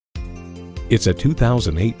It's a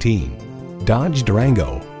 2018 Dodge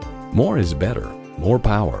Durango. More is better. More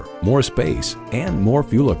power, more space, and more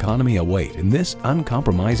fuel economy await in this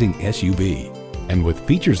uncompromising SUV. And with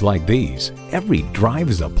features like these, every drive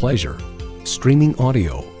is a pleasure. Streaming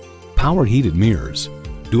audio, power heated mirrors,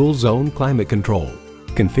 dual zone climate control,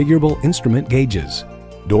 configurable instrument gauges,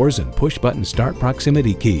 doors and push button start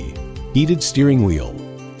proximity key, heated steering wheel,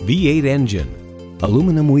 V8 engine,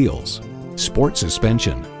 aluminum wheels, sport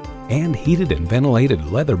suspension, and heated and ventilated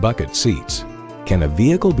leather bucket seats. Can a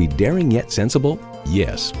vehicle be daring yet sensible?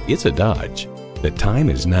 Yes, it's a Dodge. The time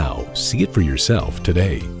is now. See it for yourself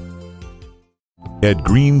today. At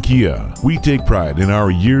Green Kia, we take pride in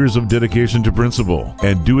our years of dedication to principle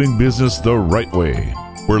and doing business the right way.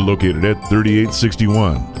 We're located at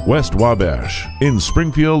 3861 West Wabash in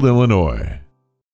Springfield, Illinois.